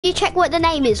you check what the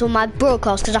name is on my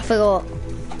broadcast? Because I forgot.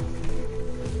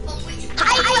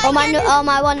 On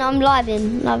my one I'm live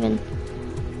in.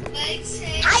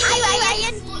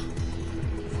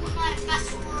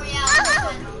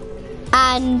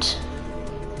 And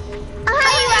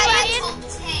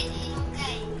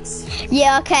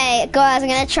yeah, okay, guys, I'm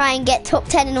gonna try and get top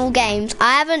 10 in all games.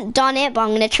 I haven't done it, but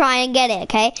I'm gonna try and get it,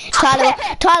 okay? Tyler,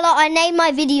 I named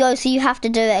my video, so you have to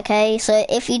do it, okay? So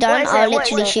if you don't, I'll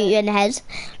literally shoot you in the head,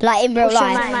 like in real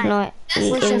life. Like,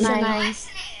 what's your name?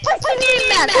 What's your name,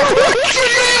 man? What's your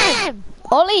name?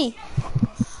 Ollie.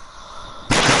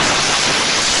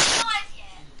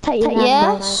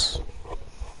 Yes.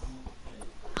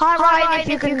 Hi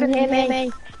Ryan, if you can hear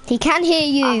me. He can hear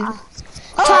you.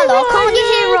 Tyler, can't you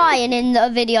hear Ryan in the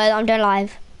video that I'm doing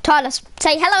live? Tyler,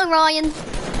 say hello, Ryan.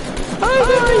 Oh,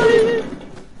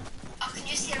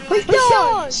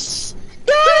 dance!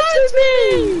 Dance with me!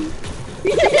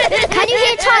 Can you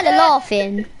hear Tyler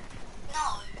laughing?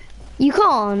 No. You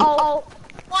can't? Oh.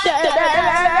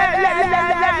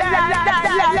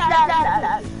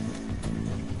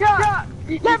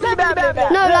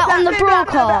 No, like on the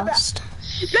broadcast.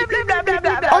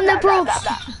 On the broadcast.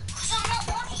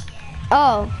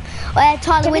 Oh,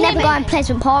 Tyler, we're never going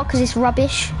Pleasant Park because it's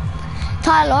rubbish.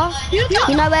 Tyler, you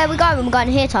know where we're going? We're going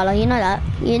here, Tyler. You know that?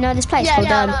 You know this place called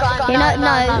No,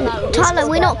 Tyler,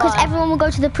 we're not, because everyone will go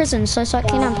to the prison. So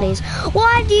cycling down, please.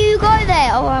 Why do you go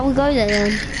there? All right, we'll go there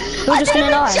then. We're just gonna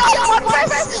die.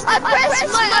 I pressed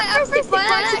my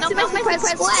action to make me press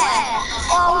square.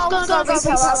 Oh, I was gonna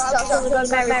go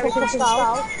very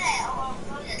style.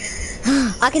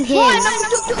 I can hear you.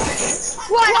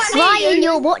 Ryan,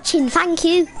 you're watching. Thank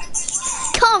you.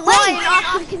 Can't wait.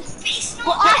 I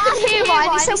can hear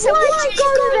Ryan. He said, why'd you go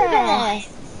there?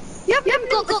 You haven't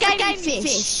got the game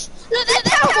fish. Look, they're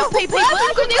terrible people.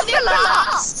 How can you feel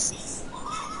us?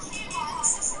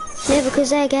 Yeah, because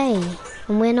they're gay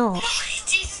and we're not.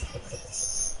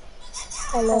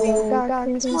 Hello.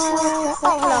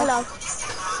 Hello.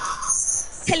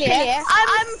 Hillier.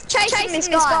 I'm chasing this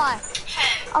guy.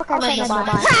 Okay, bye.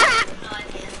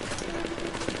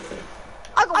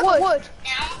 I got wood.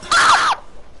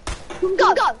 Go.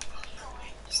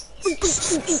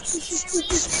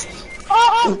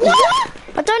 Oh, what?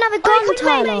 I don't have a gun,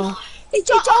 Tyler. He's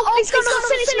gonna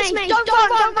finish me. Don't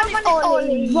run,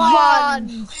 Ollie. Run.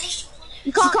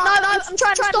 You can't, no, I'm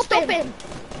trying to stop him.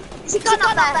 Is he gun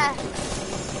up there?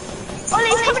 Ollie,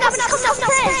 he's coming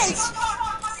upstairs.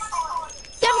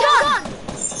 Get him gun.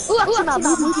 Ooh, that's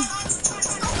another.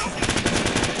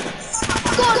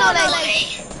 Go on, Ollie.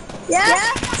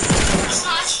 Yeah?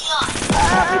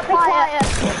 Be quiet.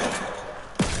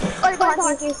 Ollie,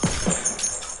 behind you.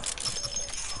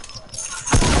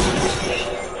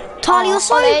 Tyler, you're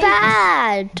so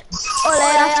bad.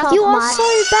 Ollie, you are so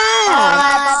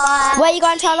bad. Where are you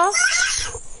going, Tyler?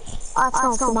 I've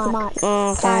gone for Mike.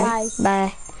 Okay.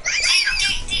 Bye.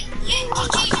 Did you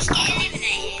just get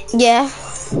eliminated? Yeah.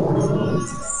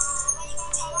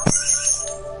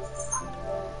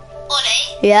 Ollie?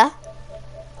 Yeah.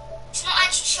 It's not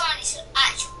actually showing, it's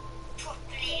actually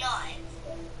properly live.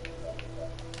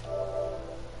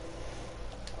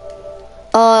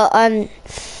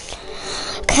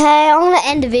 Okay, I'm gonna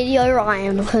end the video,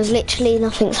 Ryan, because literally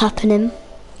nothing's happening.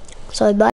 So bye.